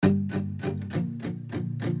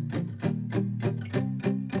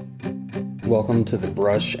Welcome to the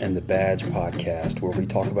Brush and the Badge podcast, where we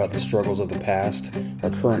talk about the struggles of the past, our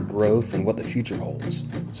current growth, and what the future holds.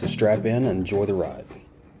 So strap in and enjoy the ride.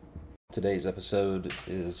 Today's episode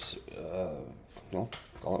is,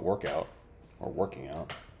 call it workout, or working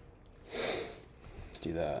out. Let's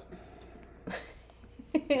do that.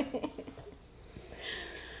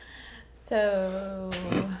 So,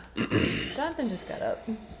 Jonathan just got up.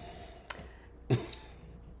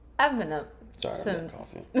 I've been up since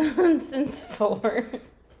 4.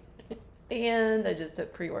 And I just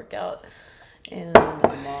took pre-workout. And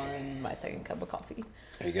I'm on my second cup of coffee.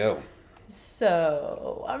 There you go.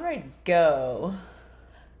 So, I'm ready to go.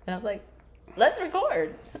 And I was like, let's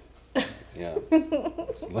record. Yeah.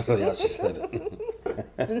 That's literally how she said it.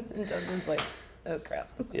 And Jonathan's like, oh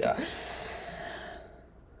crap. Yeah.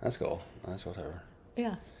 That's cool. That's whatever.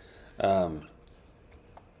 Yeah.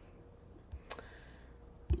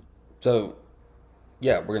 So,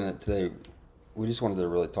 yeah, today, we just wanted to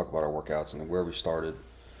really talk about our workouts and where we started.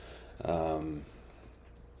 So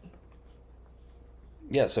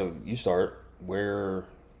you start, when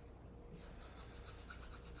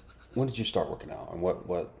did you start working out, and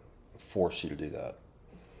what forced you to do that?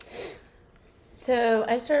 So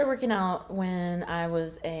I started working out when I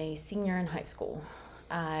was a senior in high school.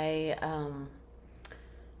 I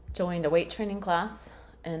joined a weight training class,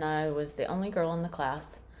 and I was the only girl in the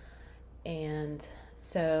class. And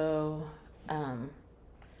so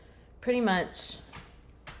pretty much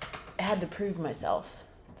I had to prove myself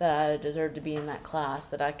that I deserved to be in that class,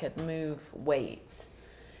 that I could move weights.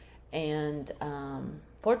 And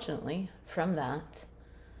fortunately, from that,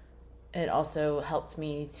 it also helped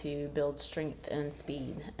me to build strength and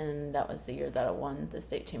speed. And that was the year that I won the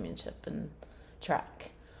state championship in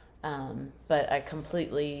track. But I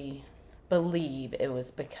completely believe it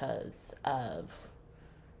was because of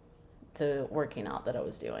the working out that I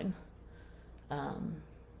was doing.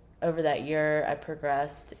 Over that year, I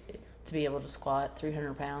progressed to be able to squat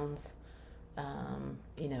 300 pounds.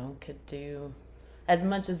 Could do as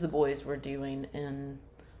much as the boys were doing in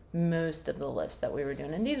most of the lifts that we were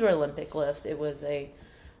doing. And these were Olympic lifts. It was it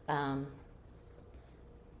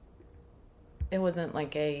wasn't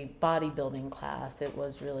like a bodybuilding class. It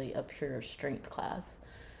was really a pure strength class.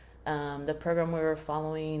 The program we were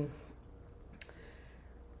following,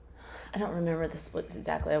 I don't remember the splits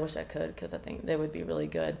exactly. I wish I could, because I think they would be really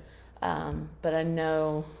good. But I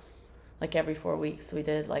know, like every 4 weeks, we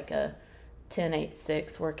did like a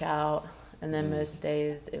 10-8-6 workout, and then most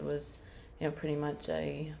days it was, pretty much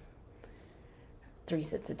a 3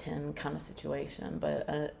 sets of 10 kind of situation.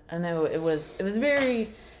 But I know it was very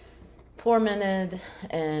foreminted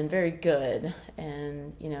and very good,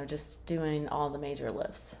 and just doing all the major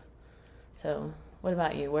lifts. So, what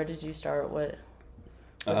about you? Where did you start? What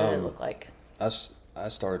did it look like? I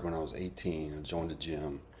started when I was 18. I joined a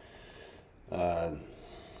gym. I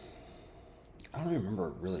don't even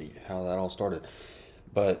remember really how that all started,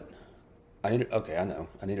 but I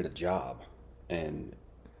needed a job, and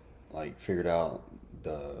figured out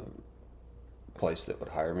the place that would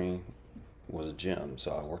hire me was a gym.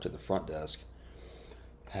 So I worked at the front desk,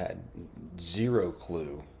 had zero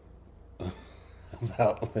clue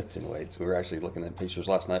about lifting weights. We were actually looking at pictures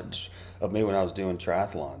last night of me when I was doing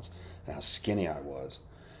triathlons and how skinny I was.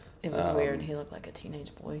 It was weird. He looked like a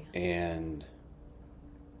teenage boy. And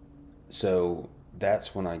so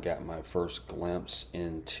that's when I got my first glimpse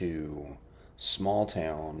into small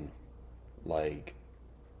town,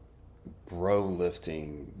 bro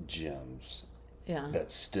lifting gyms. Yeah.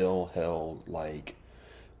 That still held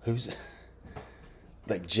who's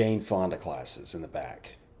Jane Fonda classes in the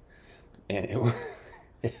back. And it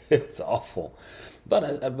was awful.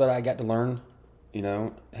 But I got to learn,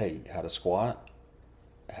 how to squat,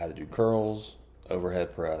 how to do curls,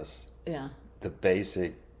 overhead press. Yeah. The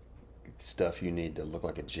basic stuff you need to look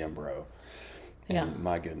like a gym bro. And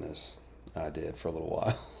my goodness, I did for a little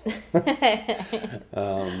while.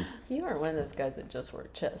 You weren't one of those guys that just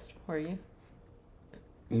worked chest, were you?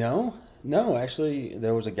 No, actually,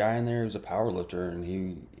 there was a guy in there who was a power lifter, and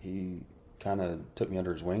he kind of took me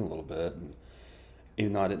under his wing a little bit. And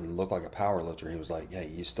even though I didn't look like a power lifter, he was like, hey,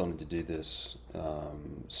 you still need to do this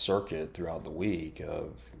circuit throughout the week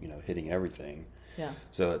of, hitting everything. Yeah.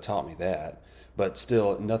 So it taught me that. But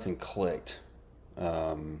still, nothing clicked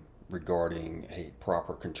regarding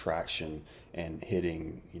proper contraction and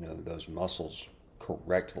hitting, those muscles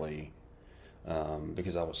correctly.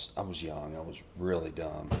 Because I was young. I was really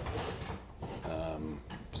dumb.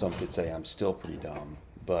 Some could say I'm still pretty dumb,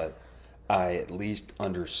 but I at least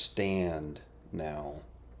understand now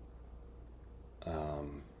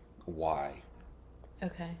why.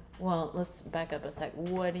 Okay. Well, let's back up a sec.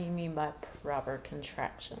 What do you mean by proper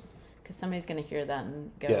contraction? Because somebody's going to hear that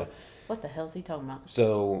and go, Yeah. what the hell's he talking about?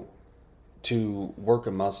 So to work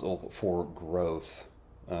a muscle for growth,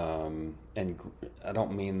 I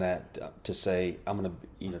don't mean that to say I'm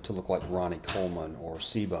going to look like Ronnie Coleman or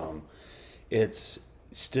Seabum. It's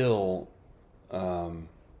still,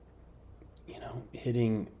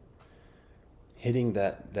 hitting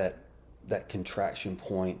that contraction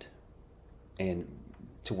point and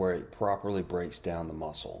to where it properly breaks down the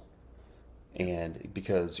muscle. And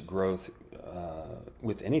because growth,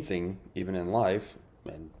 with anything, even in life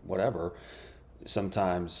and whatever,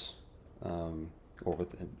 sometimes, or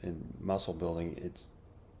in muscle building, it's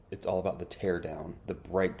all about the tear down, the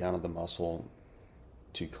breakdown of the muscle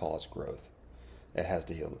to cause growth. It has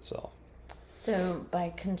to heal itself. So by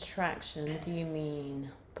contraction, do you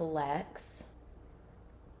mean flex?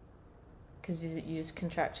 Because you use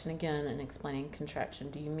contraction again and explaining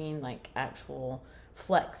contraction. Do you mean like actual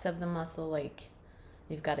flex of the muscle? Like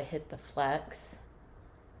you've got to hit the flex?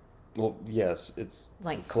 Well, yes, it's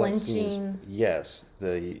Like the flexing is- clenching? yes,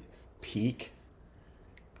 the peak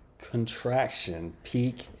contraction,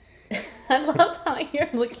 peak. I love how you're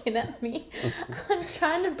looking at me. I'm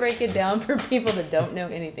trying to break it down for people that don't know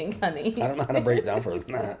anything, honey. I don't know how to break it down further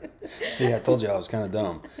than that. See, I told you I was kind of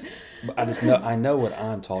dumb. But I know what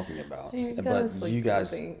I'm talking about. You're kinda But sleepy, you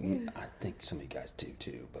guys, I think. I think some of you guys do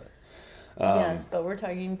too. But Yes, but we're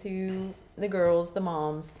talking to the girls, the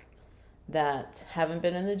moms that haven't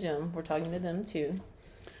been in the gym. We're talking to them too.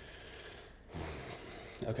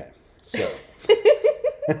 okay, so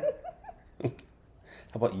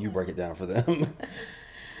how about you break it down for them?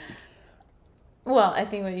 Well, I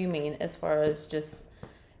think what you mean as far as just,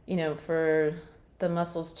 for the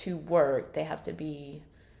muscles to work, they have to be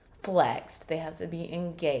flexed, they have to be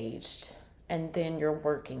engaged, and then you're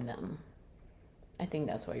working them. I think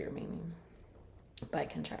that's what you're meaning by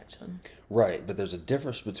contraction. Right, but there's a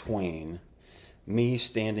difference between me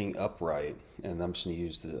standing upright, and I'm just going to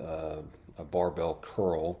use a barbell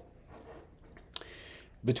curl,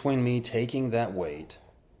 between me taking that weight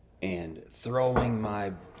and throwing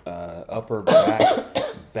my upper back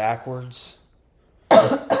backwards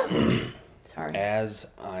Sorry. as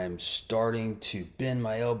I'm starting to bend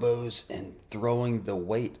my elbows and throwing the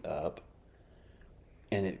weight up,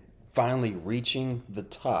 and it finally reaching the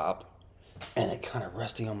top, and it kind of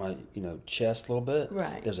resting on my chest a little bit.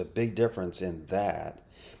 Right. There's a big difference in that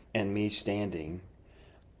and me standing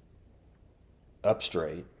up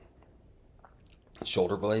straight,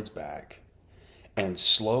 shoulder blades back, and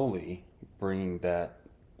slowly bringing that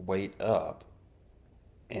weight up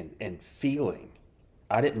and feeling.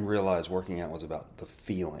 I didn't realize working out was about the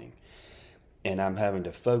feeling. And I'm having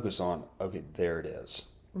to focus on, okay, there it is.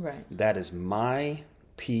 Right. That is my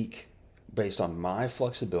peak based on my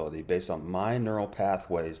flexibility, based on my neural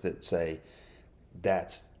pathways that say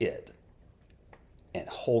that's it. And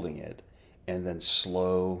holding it and then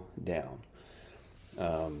slow down.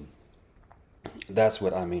 That's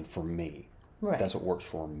what I mean for me. Right. That's what works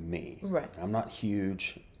for me. Right. I'm not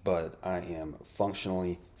huge, but I am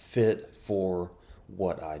functionally fit for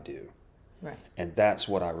what I do. Right. And that's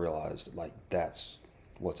what I realized, like, that's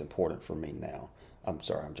what's important for me now. I'm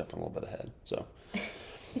sorry, I'm jumping a little bit ahead. So,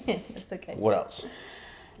 That's okay. what else?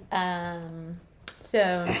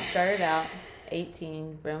 So started out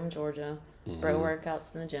 18, Rome, Georgia, bro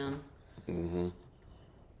workouts in the gym. Mm-hmm.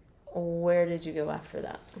 Where did you go after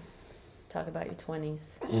that? Talk about your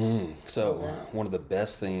 20s. So, one of the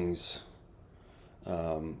best things,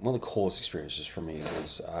 one of the coolest experiences for me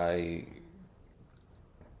was I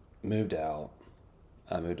moved out.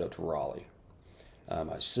 I moved up to Raleigh.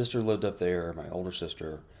 My sister lived up there, my older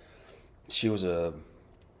sister. She was a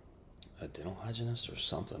dental hygienist or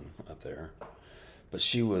something up there. But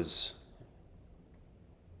she was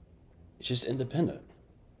just independent.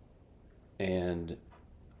 And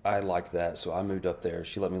I liked that, so I moved up there.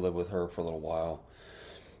 She let me live with her for a little while.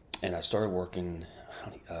 And I started working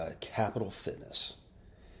Capital Fitness.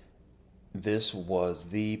 This was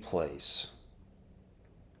the place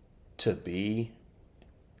to be,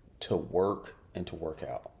 to work, and to work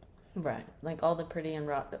out. Right. Like all the pretty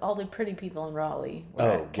people in Raleigh were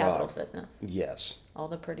Oh, at Capital God. Fitness. Yes. All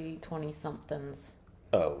the pretty 20-somethings.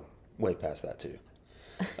 Oh, way past that, too.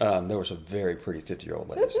 There were some very pretty 50-year-old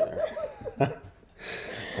ladies in there.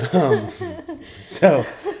 So...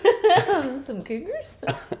 Some cougars?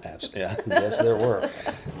 Yeah, yes, there were.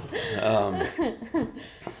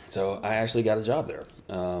 So I actually got a job there,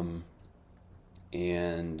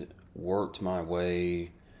 and worked my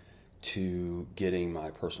way to getting my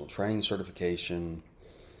personal training certification,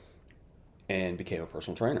 and became a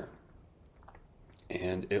personal trainer.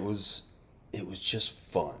 and it was just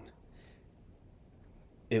fun.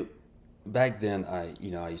 It back then I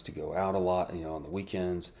used to go out a lot, on the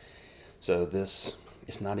weekends. So this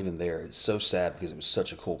it's not even there. It's so sad because it was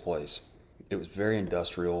such a cool place. It was very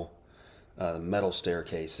industrial. The metal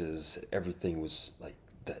staircases, everything was like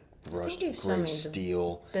that brushed you've shown gray me the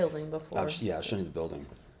steel. building before. I'll show you the building.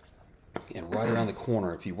 And right around the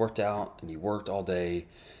corner, if you worked out and you worked all day,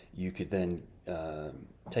 you could then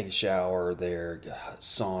take a shower there,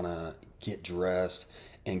 sauna, get dressed,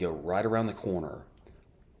 and go right around the corner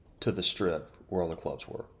to the strip where all the clubs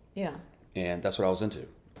were. Yeah. And that's what I was into.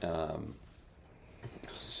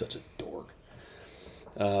 Such a dork.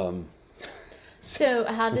 So,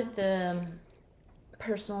 how did the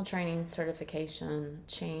personal training certification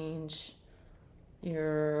change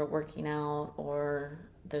your working out or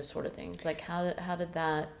those sort of things? Like, how did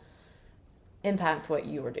that impact what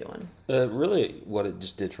you were doing? Really, what it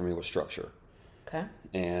just did for me was structure. Okay.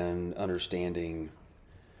 And understanding.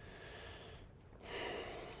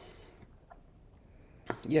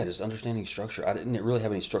 Yeah, just understanding structure. I didn't really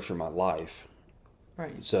have any structure in my life.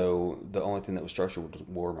 Right. So the only thing that was structured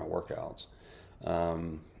were my workouts.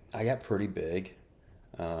 I got pretty big.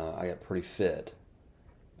 I got pretty fit.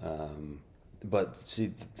 But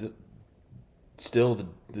see,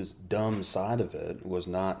 this dumb side of it was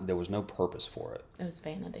not, there was no purpose for it. It was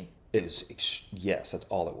vanity. It was, yes, that's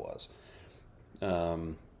all it was.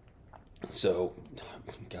 So,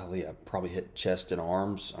 golly, I probably hit chest and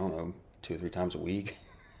arms, I don't know, 2 or 3 times a week.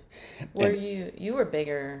 You were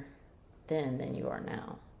bigger then than you are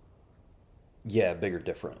now? Yeah, bigger,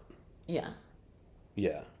 different. Yeah.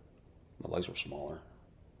 Yeah. My legs were smaller.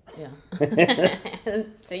 Yeah.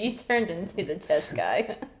 So you turned into the chest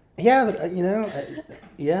guy. Yeah, but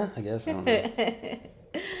yeah, I guess, I don't know.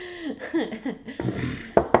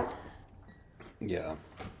 Yeah.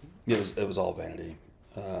 It was all vanity.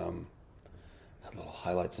 Had little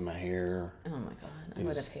highlights in my hair. Oh my God, I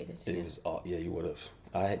would have hated you. It was all, yeah, you would have.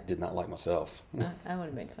 I did not like myself. I would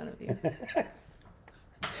have made fun of you.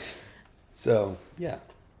 So, yeah.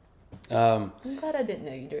 I'm glad I didn't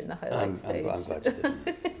know you during the highlight stage. I'm glad you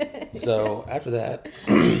didn't. So, after that,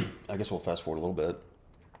 I guess we'll fast forward a little bit.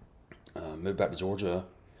 Moved back to Georgia.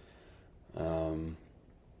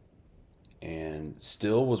 And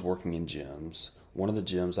still was working in gyms. One of the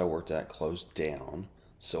gyms I worked at closed down.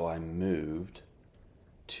 So I moved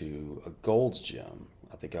to a Gold's Gym.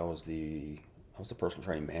 I think I was the personal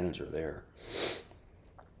training manager there.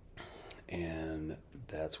 And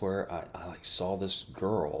that's where I saw this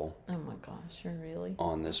girl. Oh my gosh, you're really?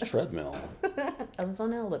 On this treadmill. I was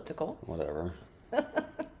on an elliptical. Whatever.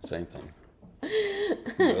 Same thing.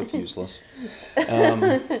 Both useless.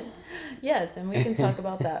 Yes, and we can talk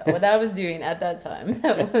about that. What I was doing at that time,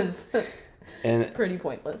 that was pretty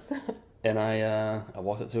pointless. And I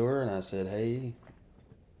walked up to her and I said, "Hey,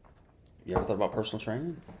 you ever thought about personal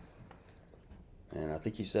training?" And I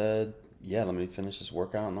think you said, "Yeah, let me finish this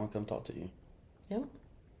workout and I'll come talk to you." Yep.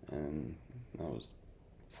 And that was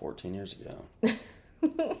 14 years ago.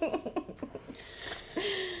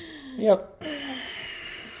 Yep.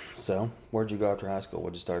 So, where'd you go after high school?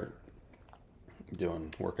 What'd you start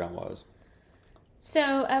doing workout-wise? So,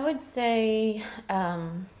 I would say,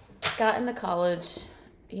 got into college,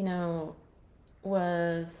 I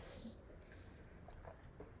was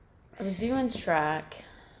doing track.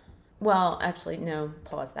 Well, actually, no,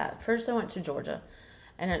 pause that. First, I went to Georgia.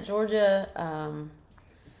 And at Georgia,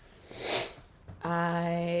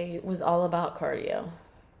 I was all about cardio.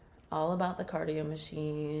 All about the cardio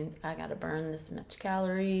machines. I got to burn this much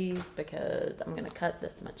calories because I'm going to cut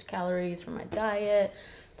this much calories from my diet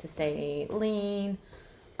to stay lean.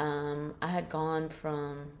 I had gone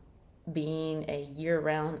from being a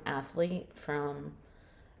year-round athlete, from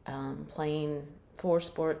playing 4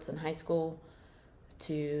 sports in high school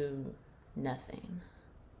to nothing.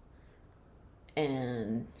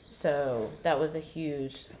 And so that was a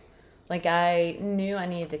huge... Like, I knew I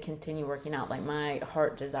needed to continue working out. Like, my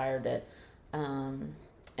heart desired it. And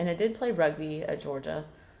I did play rugby at Georgia.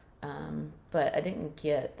 But I didn't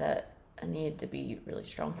get that I needed to be really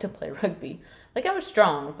strong to play rugby. Like, I was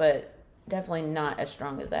strong, but definitely not as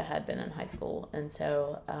strong as I had been in high school. And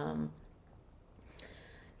so, I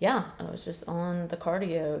was just on the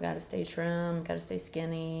cardio. Got to stay trim, got to stay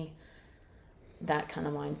skinny. That kind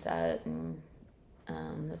of mindset. And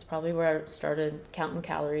that's probably where I started counting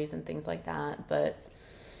calories and things like that. But,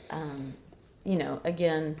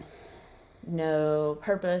 again, no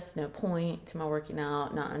purpose, no point to my working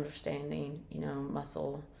out, not understanding,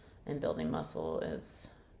 muscle and building muscle is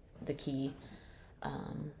the key.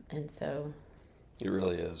 And so. It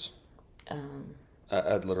really is.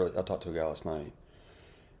 I talked to a guy last night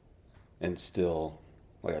And still,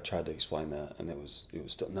 like I tried to explain that, and it was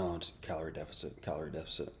still no, it's calorie deficit, calorie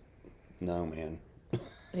deficit. No, man.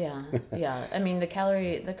 Yeah, yeah. I mean, the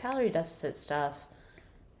calorie deficit stuff,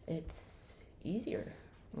 it's easier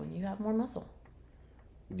when you have more muscle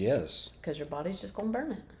Yes, because your body's just gonna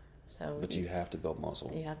burn it. So but you have to build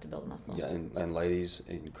muscle. you have to build muscle. Yeah, and ladies,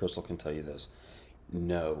 and Crystal can tell you this.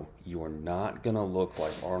 No, you are not gonna look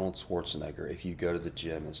like Arnold Schwarzenegger if you go to the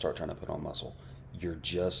gym and start trying to put on muscle. You're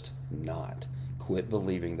just not. Quit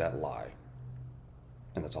believing that lie.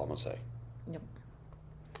 And that's all I'm gonna say. Yep.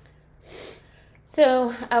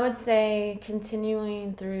 So I would say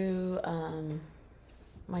continuing through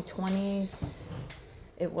my 20s,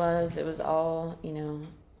 it was all,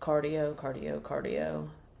 cardio,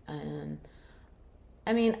 and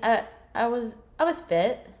I mean, I was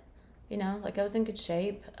fit, like I was in good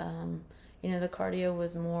shape. The cardio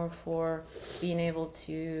was more for being able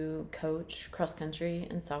to coach cross country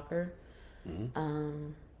and soccer.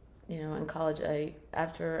 In college,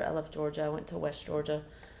 after I left Georgia, I went to West Georgia,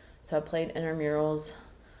 so I played intramurals.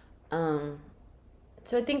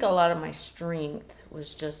 So I think a lot of my strength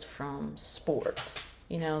was just from sport.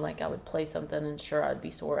 Like I would play something and sure I'd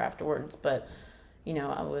be sore afterwards, but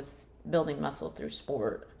I was building muscle through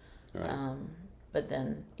sport. Right. But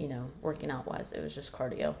then, working out wise, it was just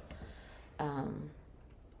cardio. And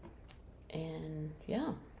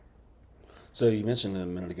yeah. So you mentioned a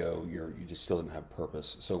minute ago you just still didn't have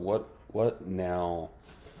purpose. So what now?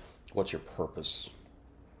 What's your purpose?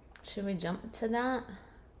 Should we jump to that?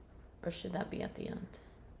 Or should that be at the end?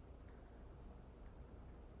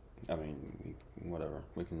 I mean, whatever.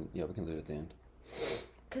 We can do it at the end.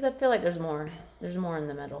 Because I feel like there's more. There's more in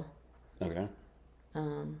the middle. Okay. I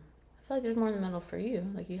feel like there's more in the middle for you.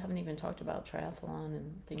 Like you haven't even talked about triathlon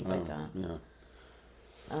and things like that. Yeah.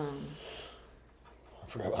 I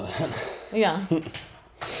forgot about that. Yeah.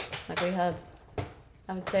 Like we have,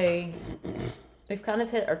 I would say, we've kind of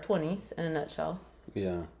hit our 20s in a nutshell.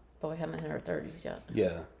 Yeah. But we haven't hit our 30s yet.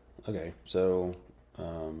 Yeah. Okay. So,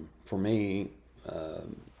 for me,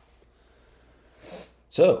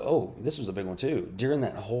 this was a big one too. During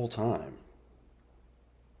that whole time,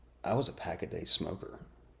 I was a pack-a-day smoker.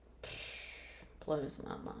 Blows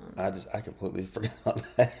my mind. I completely forgot about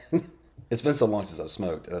that. It's been so long since I've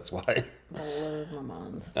smoked. That's why. Blows my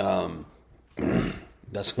mind.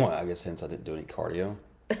 That's why, I guess, hence I didn't do any cardio.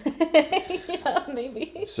 Yeah,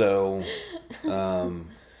 maybe. So,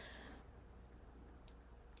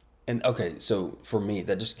 and okay, so for me,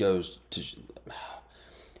 that just goes to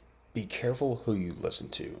be careful who you listen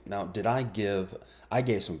to. Now, I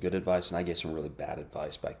gave some good advice and I gave some really bad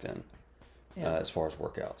advice back then, as far as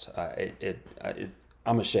workouts.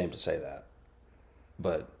 I'm ashamed to say that,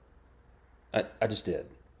 but I just did.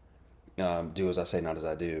 Do as I say, not as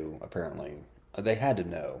I do, apparently. They had to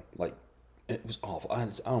know. Like, it was awful.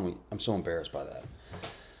 I'm so embarrassed by that.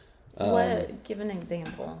 Give an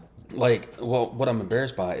example. Like, well, what I'm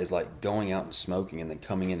embarrassed by is like going out and smoking and then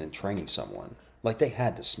coming in and training someone. Like, they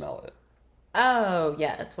had to smell it. Oh,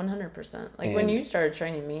 yes, 100%. Like, when you started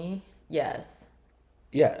training me, yes.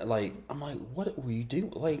 Yeah, like, I'm like, what were you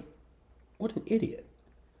doing? Like, what an idiot.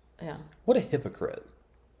 Yeah. What a hypocrite.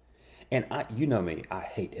 And you know me, I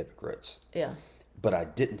hate hypocrites. Yeah. But I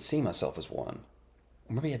didn't see myself as one.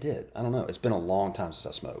 Or maybe I did. I don't know. It's been a long time since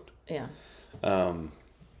I smoked. Yeah. I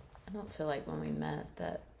don't feel like when we met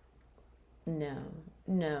that.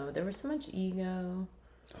 No, there was so much ego.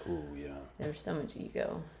 Oh, yeah. There was so much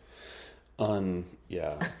ego.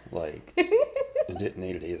 Yeah, like, I didn't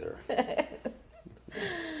need it either. I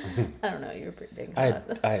don't know, you were pretty big. I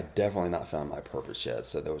had definitely not found my purpose yet,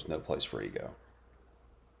 so there was no place for ego.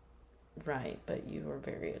 Right, but you were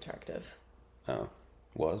very attractive. Oh,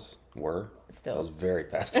 were? Still. I was very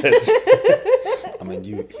past tense. I mean,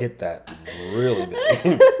 you hit that really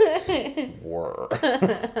big. Were.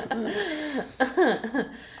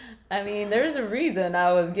 I mean, there's a reason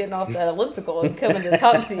I was getting off that elliptical and coming to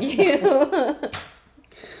talk to you.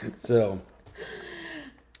 So,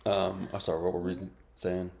 I'm sorry, what were we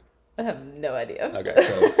saying? I have no idea. Okay,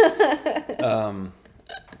 so,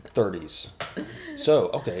 30s.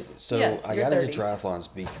 So Yes, I your got into 30s. triathlons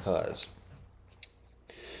because,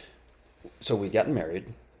 so we gotten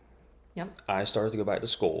married. Yep. I started to go back to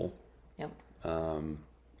school. Yep.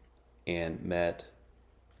 And met,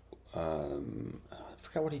 I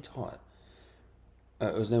forgot what he taught.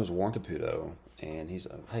 His name was Warren Caputo, and he's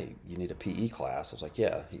like, hey, you need a PE class? I was like,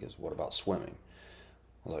 yeah. He goes, what about swimming?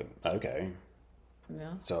 I was like, okay.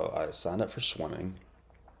 Yeah. So I signed up for swimming.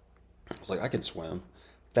 I was like, I can swim.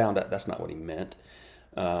 Found out that's not what he meant.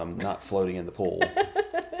 Not floating in the pool.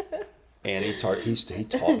 And he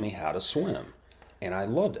taught me how to swim, and I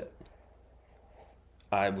loved it.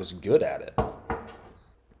 I was good at it.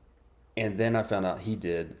 And then I found out he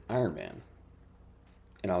did Ironman.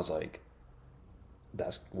 And I was like,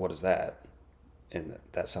 what is that? And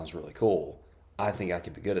that sounds really cool. I think I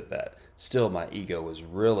could be good at that. Still, my ego was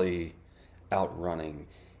really outrunning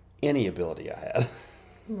any ability I had.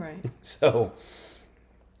 Right. So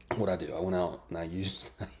what I do, I went out and I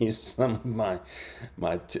used some of my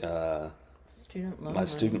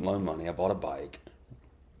student loan money. I bought a bike,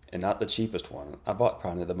 and not the cheapest one. I bought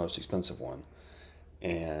probably the most expensive one,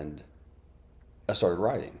 and I started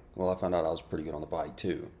riding. Well, I found out I was pretty good on the bike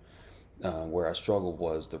too. Where I struggled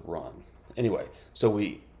was the run. Anyway, so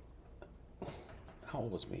how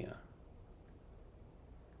old was Mia?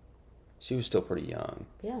 She was still pretty young.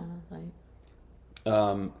 Yeah, like.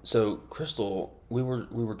 So Crystal, we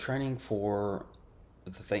were training for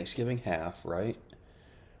the Thanksgiving half, right?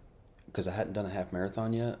 Because I hadn't done a half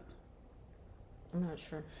marathon yet. I'm not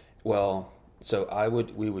sure. Well, so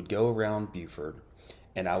we would go around Buford,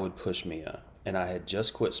 and I would push Mia, and I had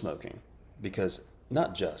just quit smoking, because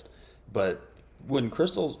not just, but when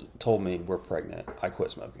Crystal told me we're pregnant, I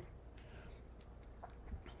quit smoking,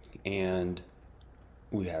 and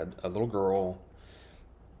we had a little girl,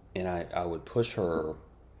 and I would push her.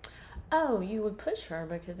 Oh, you would push her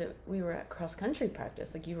because we were at cross country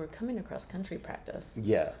practice. Like you were coming to cross country practice.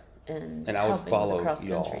 Yeah. And I would follow the cross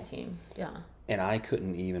country y'all. team. Yeah. And I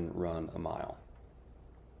couldn't even run a mile.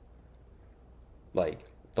 Like,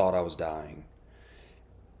 thought I was dying.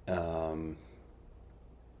 And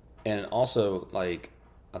also, like,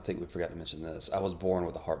 I think we forgot to mention this. I was born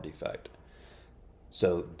with a heart defect.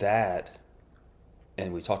 So that,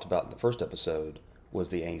 and we talked about in the first episode,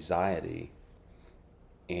 was the anxiety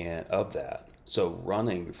and of that. So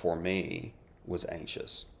running for me was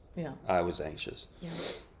anxious. Yeah. I was anxious. Yeah.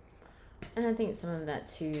 And I think some of that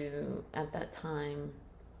too, at that time,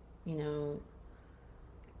 you know,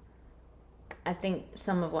 I think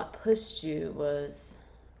some of what pushed you was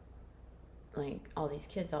like all these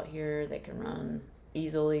kids out here that can run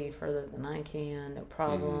easily further than I can, no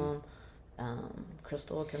problem.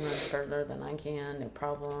 Crystal can run further than I can, no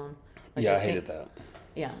problem. Like, yeah, I hated that.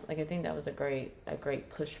 Yeah, like I think that was a great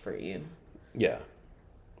push for you. Yeah.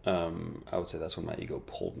 I would say that's when my ego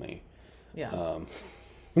pulled me. Yeah.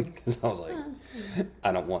 Because I was like,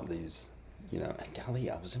 I don't want these, golly,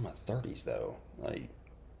 I was in my 30s though. Like,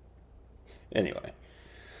 anyway.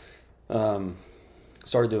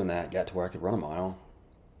 Started doing that, got to where I could run a mile,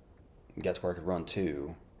 got to where I could run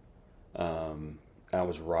 2. I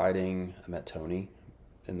was riding, I met Tony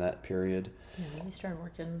in that period. Yeah, you started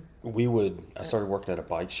working. I started working at a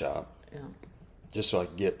bike shop. Yeah. Just so I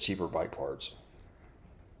could get cheaper bike parts.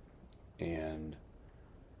 And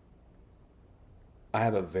I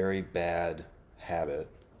have a very bad habit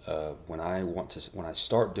of when I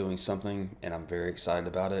start doing something and I'm very excited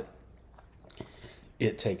about it,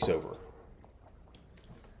 it takes over.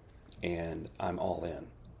 And I'm all in.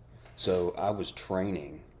 So I was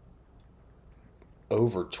training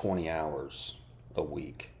over 20 hours a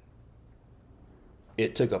week.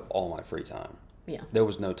 It took up all my free time. Yeah. There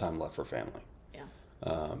was no time left for family. Yeah.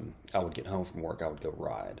 I would get home from work, I would go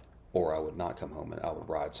ride. Or I would not come home and I would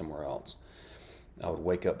ride somewhere else. I would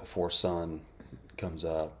wake up before sun comes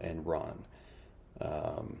up and run.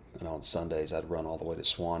 And on Sundays, I'd run all the way to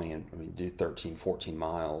Swanee and do 13, 14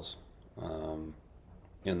 miles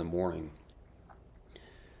in the morning.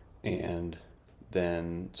 And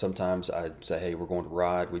then sometimes I'd say, hey, we're going to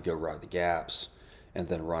ride. We'd go ride the gaps and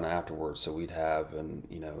then run afterwards. So we'd have an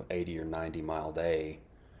 80 or 90 mile day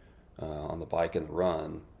on the bike and the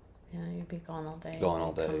run. Yeah, you'd be gone all day.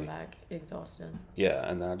 Come back exhausted. Yeah,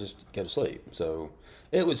 and then I just go to sleep. So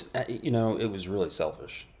it was, it was really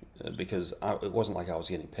selfish because it wasn't like I was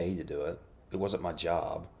getting paid to do it. It wasn't my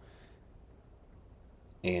job.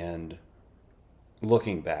 And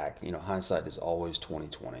looking back, hindsight is always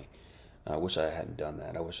 20/20. I wish I hadn't done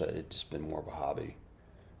that. I wish I had just been more of a hobby.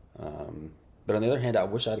 But on the other hand, I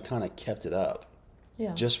wish I'd kind of kept it up.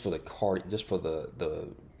 Yeah. Just for the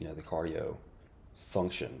the cardio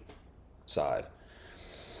function side.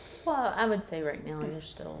 Well, I would say right now you're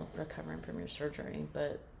still recovering from your surgery,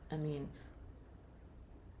 but I mean,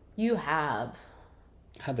 you have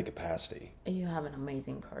the capacity. You have an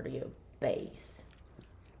amazing cardio base.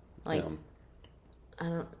 Like,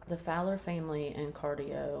 the Fowler family and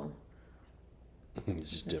cardio.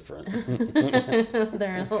 It's just different.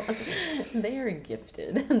 They are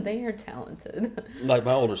gifted. They are talented. Like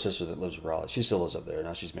my older sister that lives in Raleigh, she still lives up there.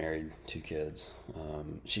 Now she's married, 2 kids.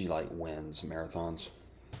 She wins marathons.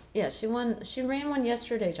 Yeah, she won. She ran one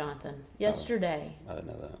yesterday, Jonathan. Yesterday. I didn't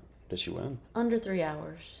know that. Did she win? Under 3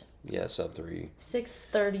 hours. Yeah, sub 3.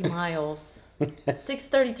 6:30 miles.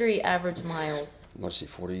 6:33 average miles. What's she,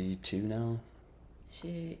 42 now?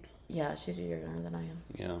 She's a year younger than I am.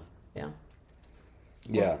 Yeah. Yeah.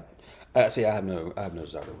 Yeah. See, I have no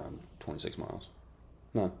desire to run 26 miles.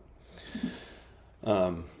 No.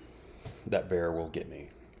 That bear will get me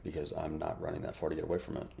because I'm not running that far to get away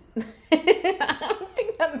from it. I don't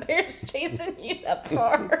think that bear's chasing you that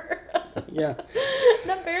far. Yeah.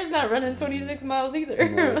 That bear's not running 26 miles either.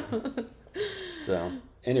 No. So,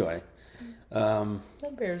 anyway.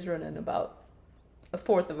 That bear's running about a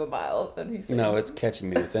fourth of a mile. And he's saying, No, it's catching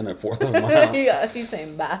me within a fourth of a mile. Yeah, he's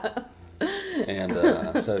saying bye.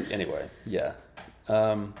 And so, anyway, yeah.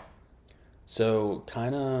 So,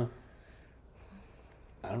 kind of,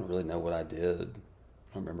 I don't really know what I did.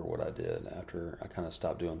 I don't remember what I did after I kind of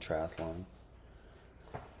stopped doing triathlon.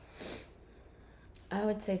 I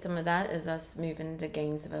would say some of that is us moving to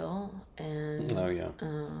Gainesville and, Oh, yeah.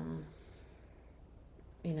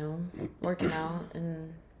 working out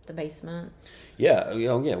in the basement. Yeah, we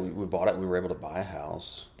bought it. We were able to buy a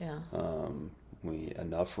house. Yeah.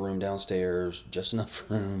 Enough room downstairs, just enough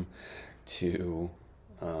room to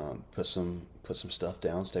put some stuff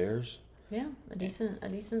downstairs. Yeah, a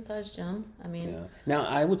decent sized gym. I mean, Yeah. Now,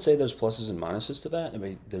 I would say there's pluses and minuses to that. I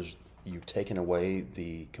mean, you've taken away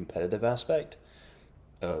the competitive aspect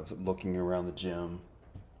of looking around the gym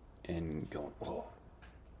and going, "Oh,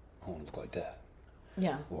 I want to look like that."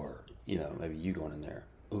 yeah, Or, maybe you going in there,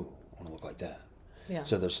 "Ooh, I want to look like that." yeah.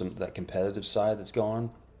 So there's that competitive side that's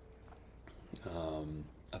gone.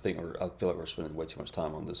 I feel like we're spending way too much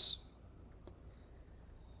time on this,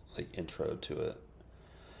 like, intro to it.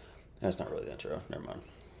 That's not really the intro. Never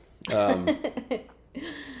mind.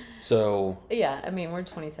 So Yeah, I mean, we're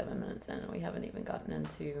 27 minutes in and we haven't even gotten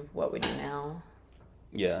into what we do now.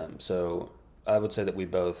 yeah, so I would say that we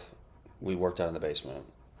worked out in the basement.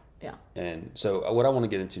 Yeah. And so what I want to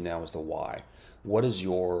get into now is the why. What is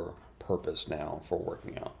your purpose now for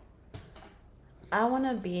working out? I want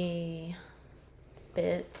to be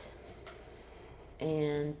fit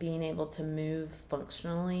and being able to move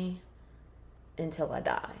functionally until I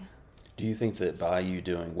die. Do you think that by you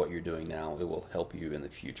doing what you're doing now, it will help you in the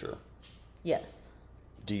future? Yes.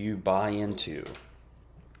 Do you buy into,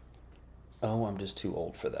 oh, I'm just too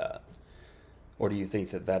old for that? Or do you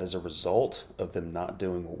think that that is a result of them not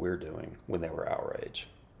doing what we're doing when they were our age?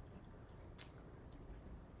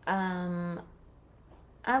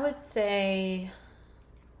 I would say,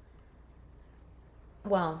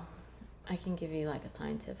 well, I can give you like a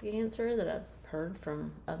scientific answer that I've heard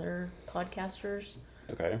from other podcasters.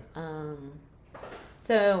 Okay.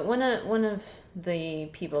 So one of the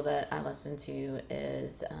people that I listen to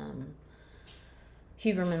is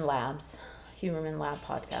Huberman Lab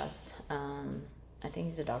podcast. I think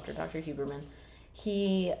he's a doctor, Dr. Huberman.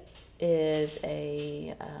 He is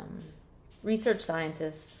a research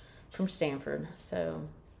scientist from Stanford, so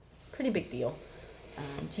pretty big deal.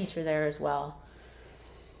 Teacher there as well.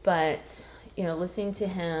 But, listening to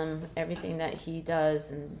him, everything that he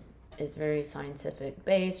does and is very scientific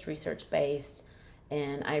based, research based,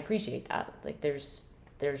 and I appreciate that. Like there's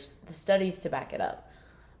the studies to back it up.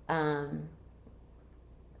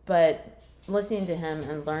 But listening to him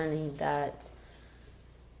and learning that,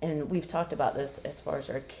 and we've talked about this as far as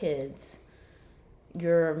our kids,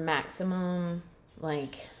 your maximum,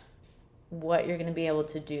 like what you're going to be able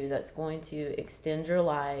to do that's going to extend your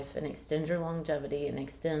life and extend your longevity and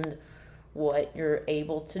extend what you're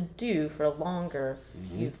able to do for longer,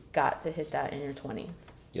 you've got to hit that in your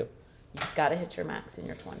 20s. Yep. You've got to hit your max in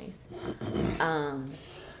your 20s.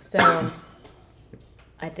 So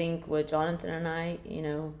I think with Jonathan and I,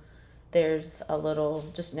 there's a little,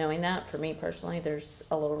 just knowing that for me personally, there's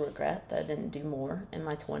a little regret that I didn't do more in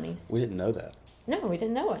my 20s. We didn't know that. No, we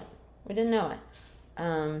didn't know it.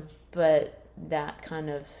 But that kind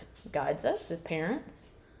of guides us as parents.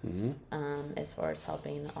 As far as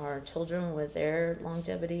helping our children with their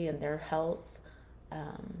longevity and their health,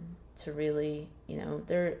 to really,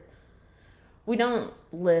 we don't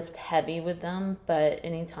lift heavy with them, but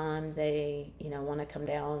anytime they, want to come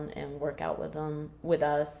down and work out with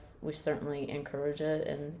us, we certainly encourage it.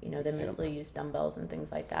 And, they mostly use dumbbells and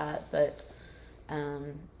things like that. But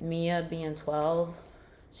Mia being 12,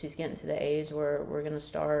 she's getting to the age where we're going to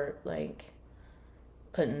start, like,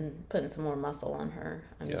 putting some more muscle on her.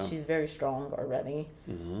 I mean, she's very strong already.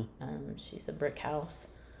 She's a brick house,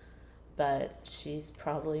 but she's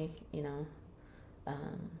probably,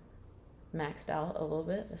 maxed out a little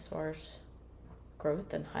bit as far as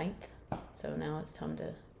growth and height. So now it's time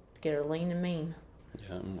to get her lean and mean.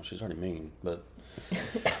 Yeah, well, she's already mean, but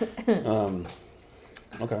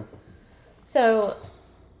okay. So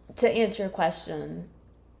to answer your question,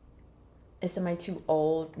 Is somebody too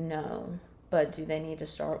old? No. But do they need to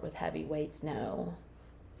start with heavy weights? No.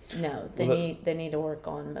 No. They need to work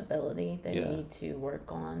on mobility. They need to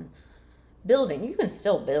work on building. You can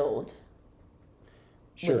still build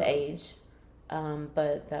with age,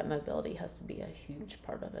 but that mobility has to be a huge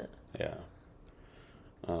part of it. Yeah.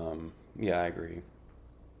 Yeah, I agree.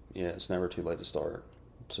 Yeah, it's never too late to start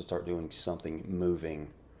doing something, moving.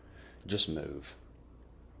 Just move.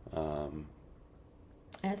 And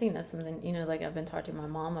I think that's something, like I've been talking to my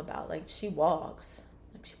mom about. Like, she walks.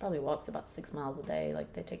 Like, she probably walks about 6 miles a day.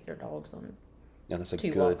 Like, they take their dogs on That's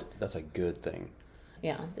a good thing.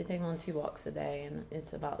 Yeah, they take them on 2 walks a day, and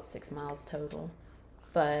it's about 6 miles total.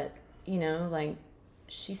 But, like,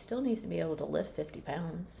 she still needs to be able to lift 50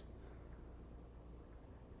 pounds.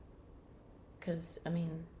 Because, I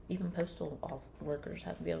mean, even postal workers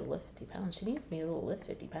have to be able to lift 50 pounds. She needs to be able to lift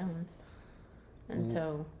 50 pounds. And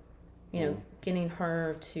so, getting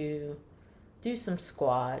her to do some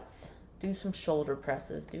squats, do some shoulder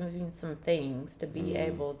presses, doing some things to be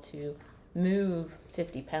able to move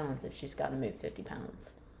 50 pounds if she's got to move 50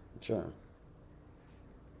 pounds. Sure.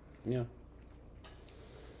 Yeah.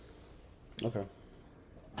 Okay.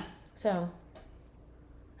 So,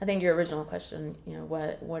 I think your original question,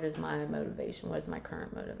 what is my motivation? What is my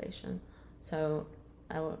current motivation? So,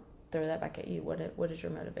 I will throw that back at you. What is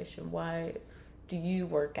your motivation? Why do you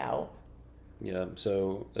work out? Yeah,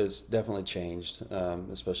 so it's definitely changed,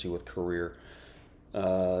 especially with career.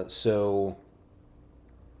 So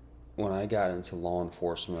when I got into law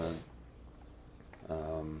enforcement,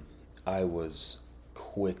 I was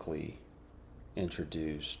quickly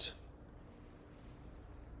introduced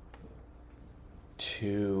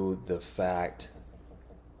to the fact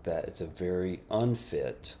that it's a very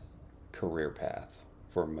unfit career path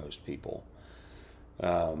for most people.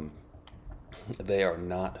 They are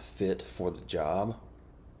not fit for the job.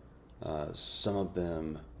 Some of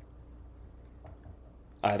them,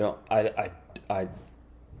 oh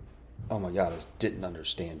my God, I just didn't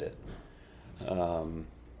understand it.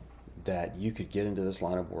 That you could get into this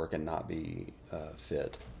line of work and not be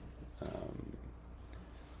fit.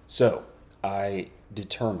 So I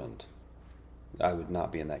determined I would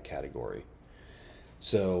not be in that category.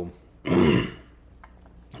 So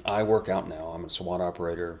I work out now. I'm a SWAT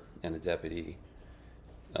operator and a deputy.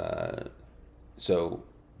 So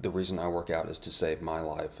the reason I work out is to save my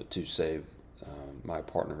life, to save my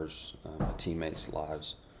partners, my teammates'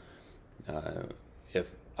 lives. If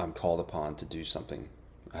I'm called upon to do something,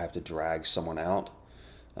 I have to drag someone out,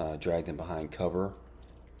 drag them behind cover,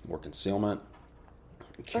 or concealment.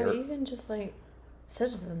 Or even just like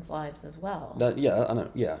citizens' lives as well. Yeah, I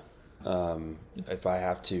know. Yeah. If I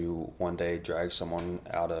have to one day drag someone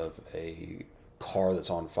out of a car that's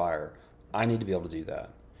on fire, I need to be able to do that,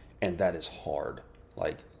 and that is hard.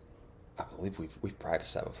 Like, I believe we've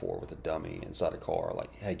practiced that before with a dummy inside a car.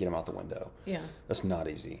 Like, hey, get him out the window. Yeah, that's not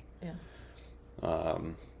easy. Yeah.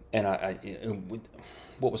 And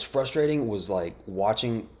what was frustrating was like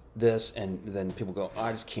watching this, and then people go,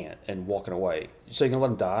 I just can't, and walking away. So you're gonna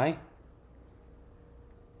let him die?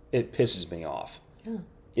 It pisses me off. Yeah.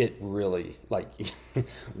 It really, like,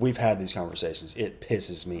 we've had these conversations. It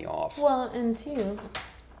pisses me off. Well, and too,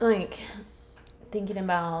 like, thinking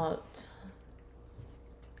about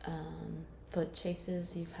foot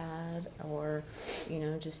chases you've had, or,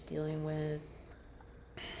 just dealing with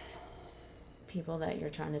people that you're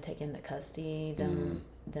trying to take into custody,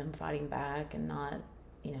 them fighting back and not,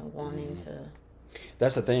 wanting to.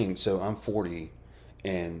 That's the thing. So I'm 40,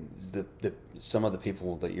 and the some of the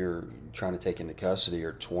people that you're trying to take into custody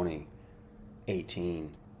are 20,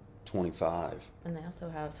 18, 25. And they also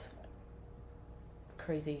have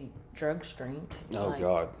crazy drug strength. Oh, like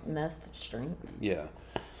God. Meth strength. Yeah.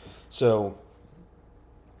 So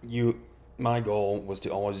my goal was to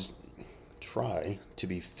always try to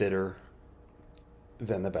be fitter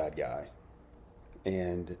than the bad guy.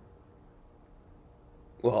 And,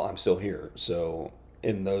 well, I'm still here. So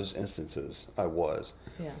in those instances, I was.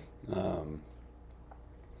 Yeah.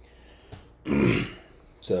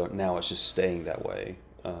 So now it's just staying that way.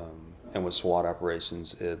 And with SWAT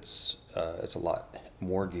operations, it's a lot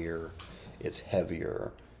more gear. It's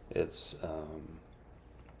heavier. It's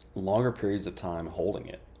longer periods of time holding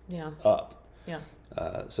it up. Yeah.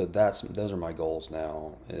 So those are my goals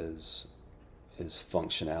now. Is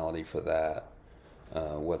functionality for that,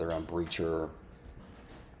 whether I'm breacher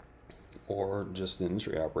or just an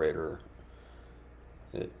industry operator.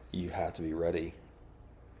 You have to be ready.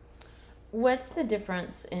 What's the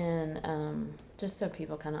difference in, just so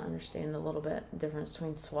people kind of understand a little bit, the difference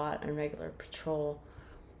between SWAT and regular patrol?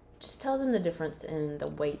 just tell them the difference in the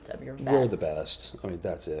weights of your vest. We're the best. I mean,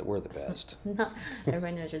 that's it. We're the best. Not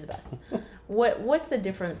everybody knows you're the best. What's the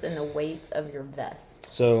difference in the weights of your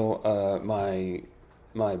vest? So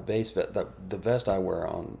my base vest, the vest I wear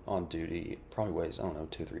on duty probably weighs, I don't know,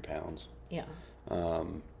 2-3 pounds. Yeah.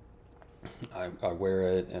 I wear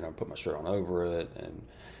it and I put my shirt on over it, and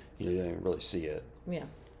you don't even really see it. Yeah.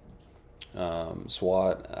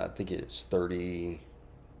 SWAT, I think it's 30.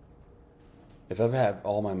 If I have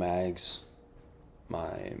all my mags,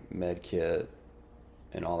 my med kit,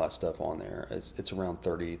 and all that stuff on there, it's around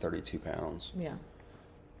 32 pounds. Yeah.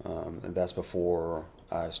 And that's before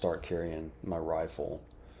I start carrying my rifle.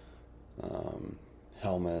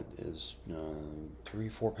 Helmet is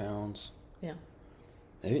 3-4 pounds. Yeah.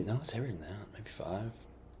 Maybe, no, it's heavier than that. Maybe 5.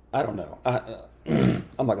 I don't know. I'm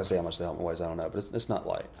not gonna say how much the helmet weighs. I don't know, but it's not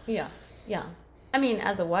light. Yeah. Yeah. I mean,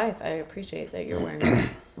 as a wife, I appreciate that you're wearing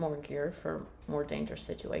more gear for more dangerous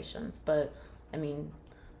situations. But, I mean,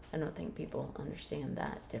 I don't think people understand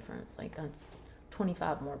that difference. Like, that's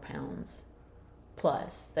 25 more pounds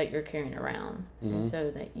plus that you're carrying around. Mm-hmm. And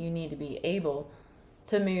so that you need to be able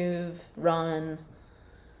to move, run.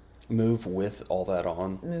 Move with all that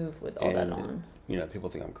on. Move with all that on. You know, people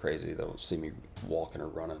think I'm crazy. They'll see me walking or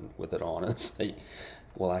running with it on and say,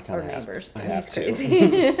 well, I kind of have to. I have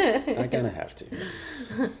to. I kind of have to.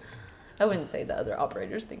 I wouldn't say the other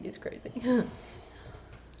operators think he's crazy.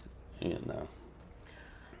 Yeah, no.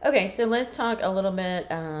 Okay, so let's talk a little bit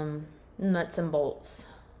nuts and bolts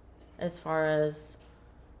as far as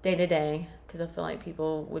day to day, because I feel like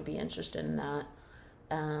people would be interested in that.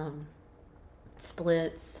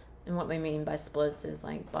 Splits, and what we mean by splits is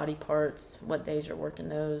like body parts, what days you're working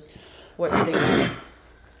those, what you're doing.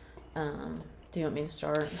 Do you want me to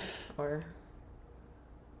start, or?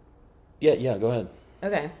 Yeah, go ahead.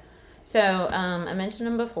 Okay. So, I mentioned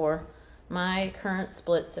them before. My current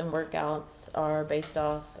splits and workouts are based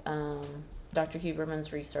off Dr.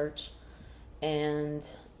 Huberman's research and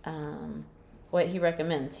what he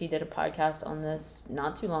recommends. He did a podcast on this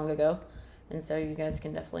not too long ago, and so you guys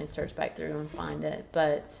can definitely search back through and find it.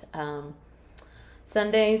 But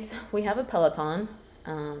Sundays, we have a Peloton.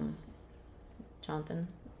 Jonathan,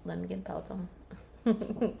 let me get a Peloton.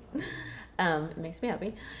 It makes me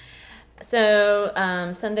happy. So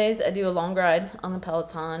Sundays I do a long ride on the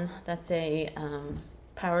Peloton. That's a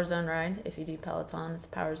Power Zone ride. If you do Peloton, it's a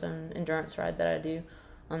Power Zone endurance ride that I do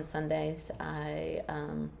on Sundays. I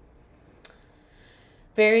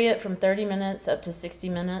vary it from 30 minutes up to 60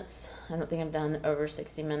 minutes. I don't think I've done over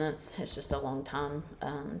 60 minutes. It's just a long time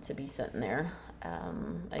to be sitting there.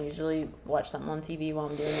 I usually watch something on TV while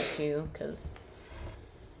I'm doing it too, because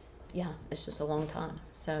yeah, it's just a long time.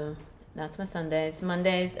 So that's my Sundays.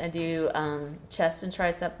 Mondays, I do chest and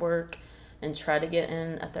tricep work and try to get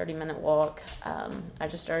in a 30-minute walk. I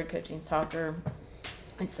just started coaching soccer.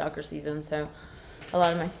 It's soccer season, so a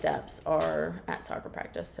lot of my steps are at soccer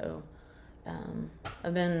practice. So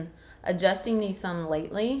I've been adjusting these some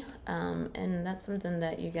lately, and that's something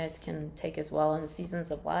that you guys can take as well in seasons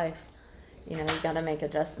of life. You know, you got to make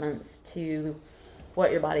adjustments to what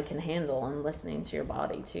your body can handle and listening to your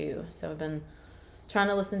body too. So I've been trying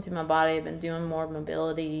to listen to my body. I've been doing more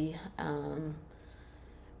mobility,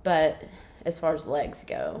 but as far as legs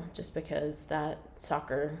go, just because that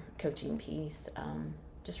soccer coaching piece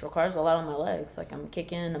just requires a lot on my legs. Like I'm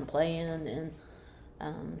kicking, I'm playing, and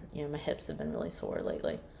you know, my hips have been really sore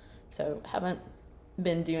lately. So haven't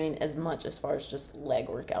been doing as much as far as just leg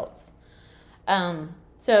workouts.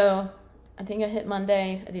 So I think I hit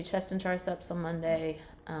Monday. I do chest and triceps on Monday.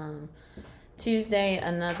 Tuesday,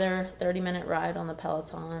 another 30-minute ride on the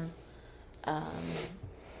Peloton.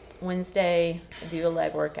 Wednesday, I do a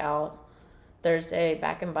leg workout. Thursday,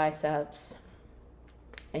 back and biceps.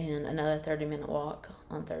 And another 30-minute walk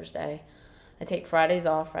on Thursday. I take Fridays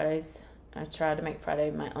off. I try to make Friday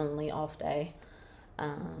my only off day.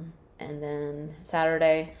 And then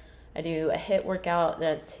Saturday, I do a HIIT workout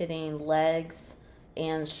that's hitting legs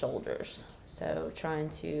and shoulders. So trying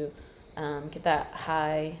to get that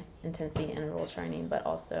high intensity interval training, but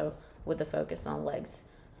also with the focus on legs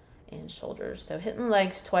and shoulders. So hitting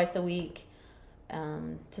legs twice a week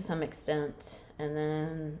to some extent, and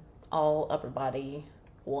then all upper body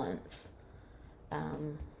once.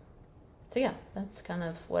 So yeah, that's kind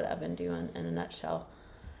of what I've been doing in a nutshell.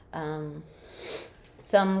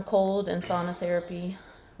 Some cold and sauna therapy.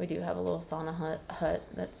 We do have a little sauna hut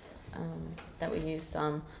that's that we use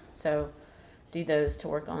some. So do those to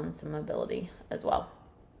work on some mobility as well.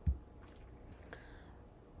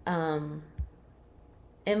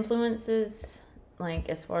 Influences, like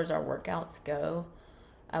as far as our workouts go,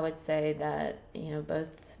 I would say that, you know, both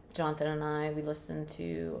Jonathan and we listened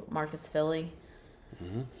to Marcus Philly.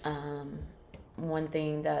 One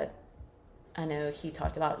thing that I know he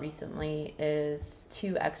talked about recently is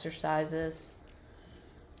 2 exercises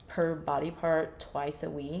per body part twice a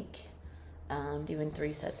week, doing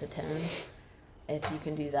 3 sets of 10. If you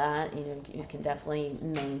can do that, you can definitely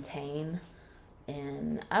maintain.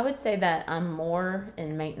 And I would say that I'm more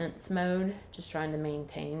in maintenance mode, just trying to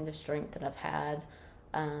maintain the strength that I've had.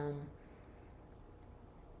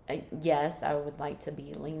 Yes, I would like to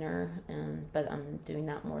be leaner, but I'm doing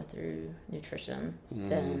that more through nutrition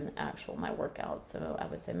than actual my workouts. So I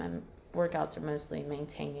would say my workouts are mostly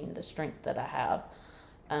maintaining the strength that I have.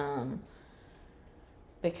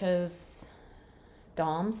 Because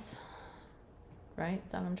DOMS, right?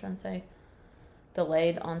 Is that what I'm trying to say?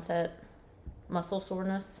 Delayed onset muscle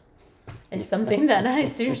soreness is something that I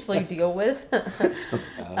seriously deal with. I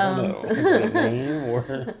don't know. Is it a name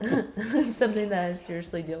or? Something that I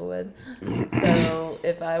seriously deal with. So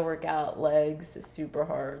if I work out legs super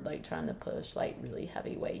hard, like trying to push like really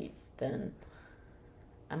heavy weights, then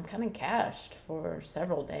I'm kind of cashed for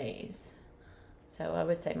several days. So I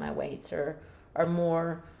would say my weights are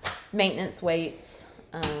more maintenance weights.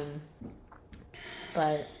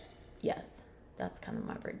 But yes, that's kind of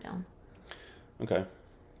my breakdown. Okay.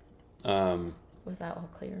 Was that all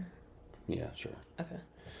clear? Yeah, sure. Okay.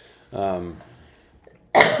 I've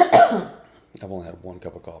only had 1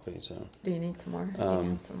 cup of coffee, so. Do you need some more? You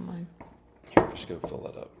can have some of mine. Here, just go fill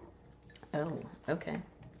that up. Oh, okay.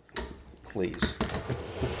 Please.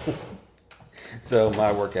 So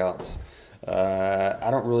my workouts, I'm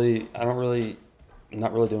not really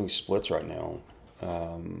doing splits right now.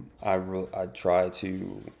 I try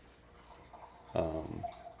to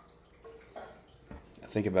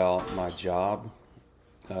think about my job,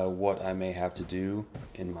 what I may have to do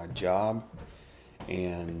in my job,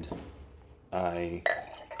 and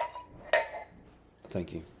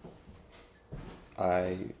thank you.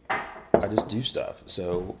 I just do stuff.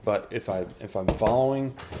 So, but if I'm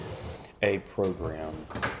following a program,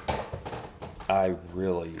 I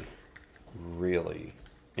really, really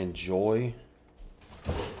enjoy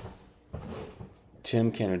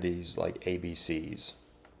Tim Kennedy's like ABCs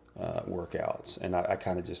workouts, and I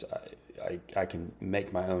kind of just I can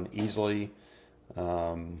make my own easily.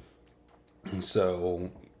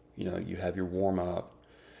 So you have your warm up,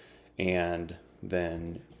 and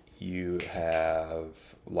then you have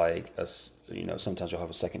like sometimes you'll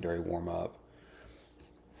have a secondary warm up,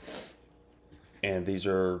 and these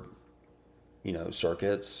are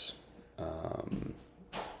circuits, and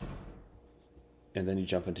then you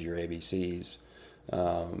jump into your ABCs.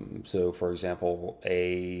 So for example,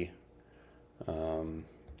 A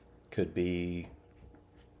could be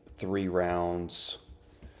 3 rounds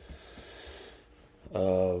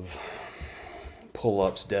of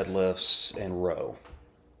pull-ups, deadlifts, and row.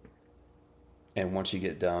 And once you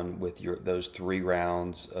get done with those 3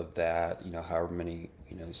 rounds of that, however many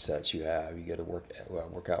sets you have, you go to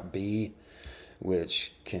workout B,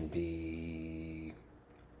 which can be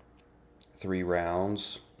 3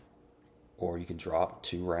 rounds, or you can drop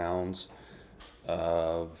 2 rounds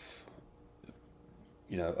of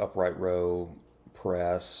upright row,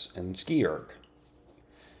 press, and ski erg.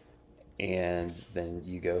 And then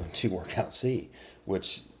you go to workout C,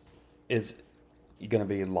 which is going to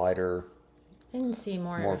be lighter. I can see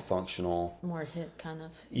more functional, more hit kind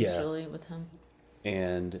of usually with him.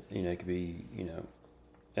 And it could be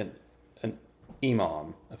an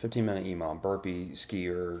EMOM, a 15-minute EMOM, burpee,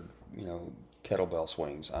 skier, kettlebell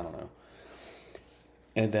swings. I don't know.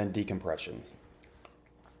 And then decompression.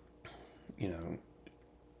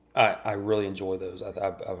 I really enjoy those.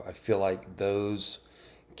 I feel like those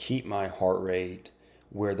keep my heart rate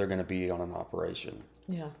where they're going to be on an operation.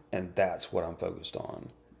 Yeah. And that's what I'm focused on.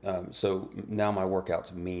 So now my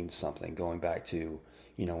workouts mean something. Going back to,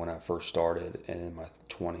 when I first started and in my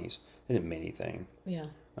 20s, it didn't mean anything. Yeah.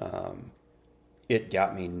 It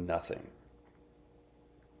got me nothing.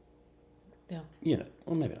 Yeah.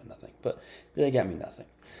 Well, maybe not nothing, but they got me nothing.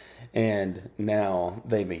 And now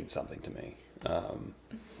they mean something to me.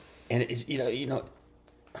 And it's, I'm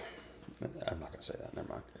not going to say that.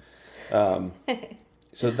 Never mind.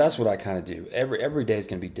 So that's what I kind of do. Every day is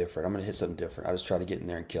going to be different. I'm going to hit something different. I just try to get in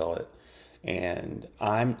there and kill it. And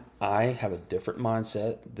I have a different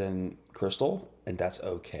mindset than Crystal, and that's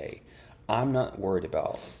okay. I'm not worried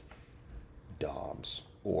about DOMS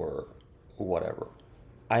or whatever.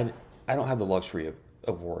 I don't have the luxury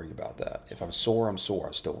of worrying about that. If I'm sore, I'm sore.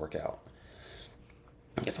 I still work out.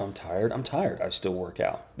 If I'm tired, I'm tired. I still work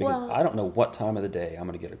out. Because I don't know what time of the day I'm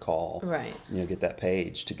going to get a call. Right. Get that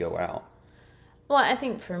page to go out. Well, I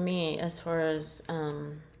think for me, as far as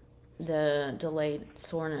the delayed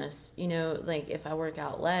soreness. Like if I work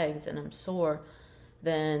out legs and I'm sore,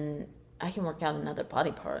 then I can work out another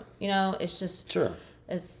body part. It's just Sure.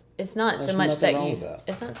 It's not There's so much nothing that wrong you with that.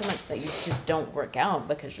 it's not so much that you just don't work out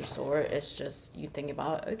because you're sore. It's just you think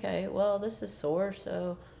about, okay, well, this is sore,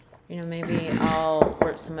 so maybe I'll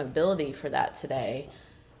work some mobility for that today,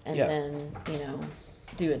 and Yeah. then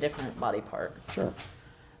do a different body part. Sure.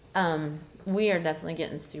 We are definitely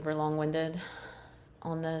getting super long-winded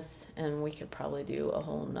on this, and we could probably do a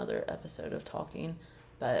whole nother episode of talking,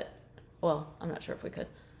 but well, I'm not sure if we could,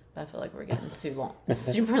 but I feel like we're getting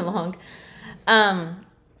super long.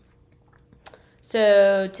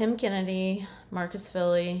 So Tim Kennedy, Marcus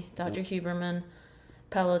Philly, Dr. Huberman,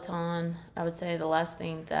 Peloton. I would say the last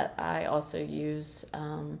thing that I also use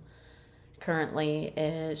currently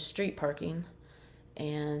is street parking,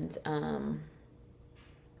 and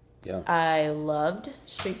Yeah. I loved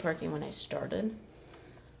street parking when I started.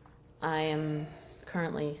 I am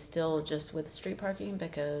currently still just with street parking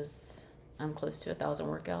because I'm close to 1,000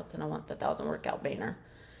 workouts and I want the 1,000 workout banner.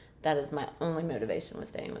 That is my only motivation with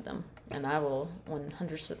staying with them. And I will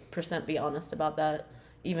 100% be honest about that.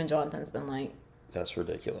 Even Jonathan's been like, That's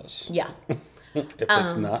ridiculous. yeah. If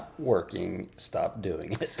it's not working, stop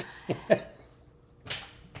doing it.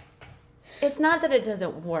 It's not that it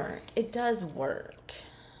doesn't work. It does work.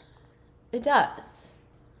 It does.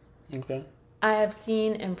 Okay. I have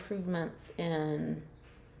seen improvements in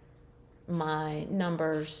my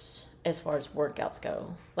numbers as far as workouts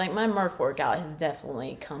go. Like my Murph workout has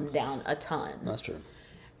definitely come down a ton. That's true.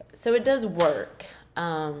 So it does work.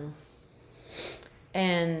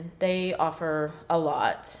 And they offer a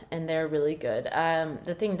lot and they're really good.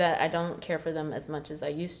 The thing that I don't care for them as much as I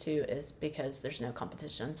used to is because there's no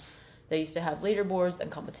competition. They used to have leaderboards and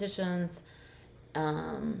competitions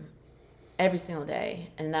every single day.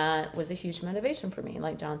 And that was a huge motivation for me.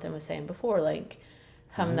 Like Jonathan was saying before, like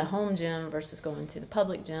having the home gym versus going to the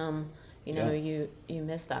public gym, you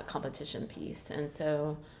miss that competition piece. And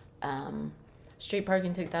so street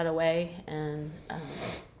parking took that away, and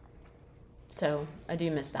so I do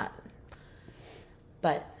miss that.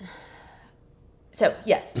 But so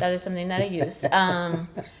yes, that is something that I use.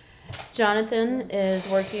 Jonathan is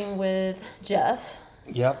working with Jeff,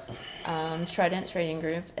 Yep. Trident Trading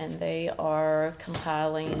Group, and they are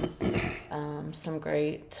compiling some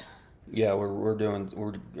great. Yeah,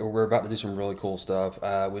 we're about to do some really cool stuff.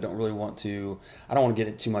 We don't really want to. I don't want to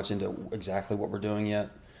get it too much into exactly what we're doing yet.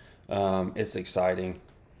 It's exciting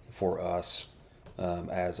for us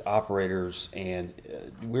as operators, and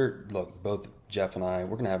both Jeff and I,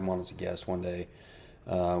 we're going to have him on as a guest one day.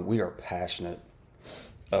 We are passionate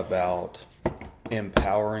about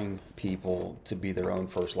empowering people to be their own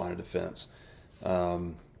first line of defense.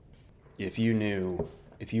 If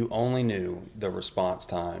you only knew the response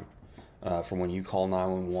time from when you call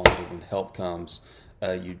 911 to when help comes,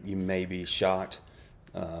 you may be shocked.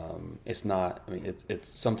 It's not. I mean, it's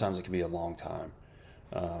sometimes it can be a long time,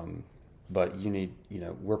 but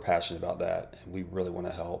we're passionate about that, and we really want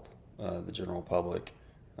to help the general public.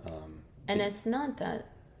 And it's not that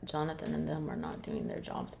Jonathan and them are not doing their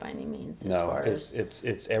jobs by any means.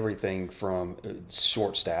 It's everything from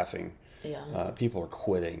short staffing. Yeah. People are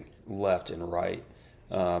quitting left and right.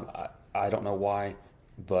 I don't know why,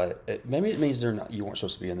 but maybe it means you weren't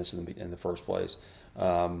supposed to be in this in the first place.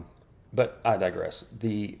 But I digress.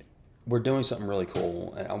 We're doing something really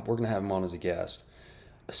cool, and we're going to have him on as a guest.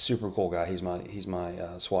 A super cool guy. He's my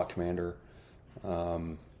SWAT commander.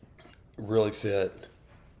 Really fit,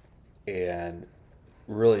 and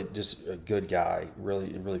really just a good guy.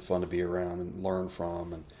 Really fun to be around and learn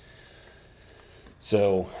from. And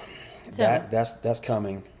so that's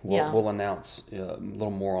coming. We'll announce a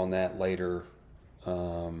little more on that later.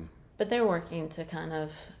 But they're working to kind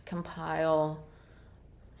of compile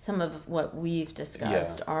some of what we've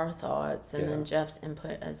discussed, our thoughts, and then Jeff's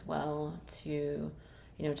input as well to,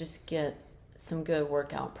 just get some good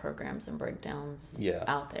workout programs and breakdowns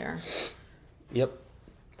out there. Yep.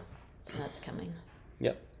 So that's coming.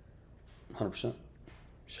 Yep. 100%.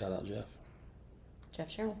 Shout out Jeff. Jeff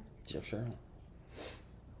Sherrill.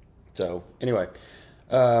 So anyway,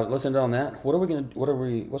 let's end on that.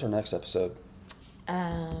 What's our next episode?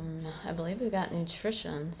 I believe we've got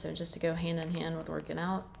nutrition. So just to go hand in hand with working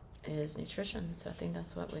out is nutrition. So I think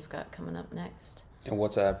that's what we've got coming up next. And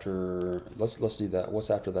what's after? Let's do that.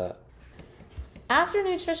 What's after that? After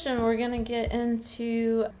nutrition, we're gonna get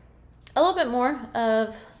into a little bit more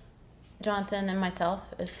of Jonathan and myself,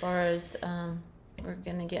 as far as we're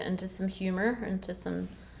gonna get into some humor, into some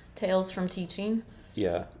tales from teaching.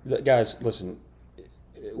 Yeah, guys, listen.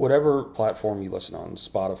 Whatever platform you listen on,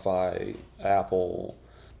 Spotify, Apple,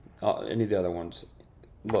 any of the other ones,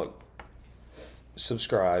 look,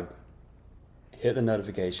 subscribe, hit the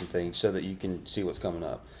notification thing so that you can see what's coming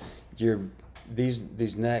up.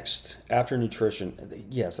 These next, after nutrition,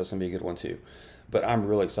 yes, that's gonna be a good one too. But I'm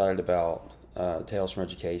really excited about Tales from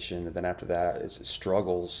Education, and then after that is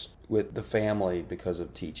struggles with the family because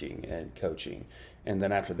of teaching and coaching, and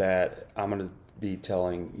then after that I'm gonna be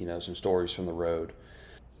telling some stories from the road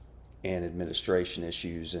and administration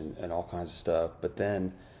issues and all kinds of stuff. But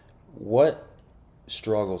then what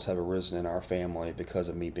struggles have arisen in our family because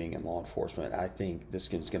of me being in law enforcement. I think this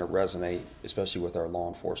is going to resonate, especially with our law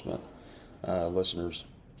enforcement listeners.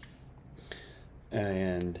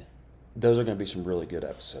 And those are going to be some really good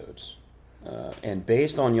episodes. And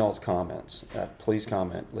based on y'all's comments, please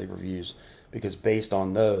comment, leave reviews, because based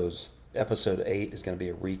on those, episode 8 is going to be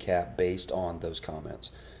a recap based on those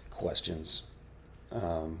comments, questions. That's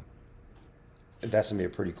going to be a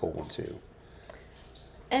pretty cool one too.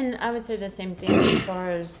 And I would say the same thing as far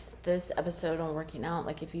as this episode on working out.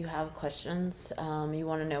 Like, if you have questions, you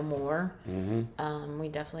want to know more, we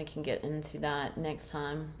definitely can get into that next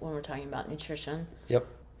time when we're talking about nutrition. Yep.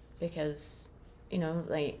 Because,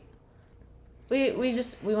 like, we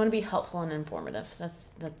want to be helpful and informative.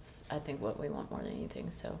 That's I think what we want more than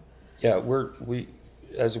anything. So. Yeah,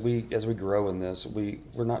 as we grow in this, we're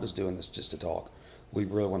not just doing this just to talk. We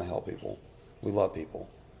really want to help people. We love people.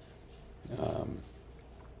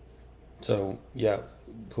 So, yeah,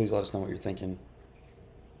 please let us know what you're thinking.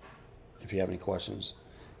 If you have any questions.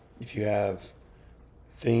 If you have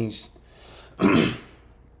things that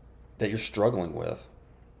you're struggling with.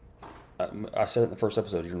 I said it in the first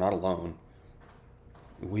episode, you're not alone.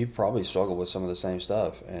 We probably struggle with some of the same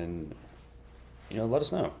stuff. And, let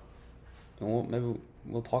us know. And maybe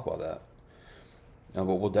we'll talk about that. But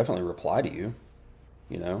we'll definitely reply to you,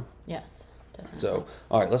 Yes, definitely. So,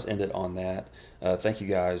 all right, let's end it on that. Thank you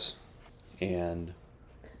guys. And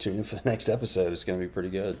tune in for the next episode. It's going to be pretty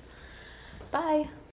good. Bye.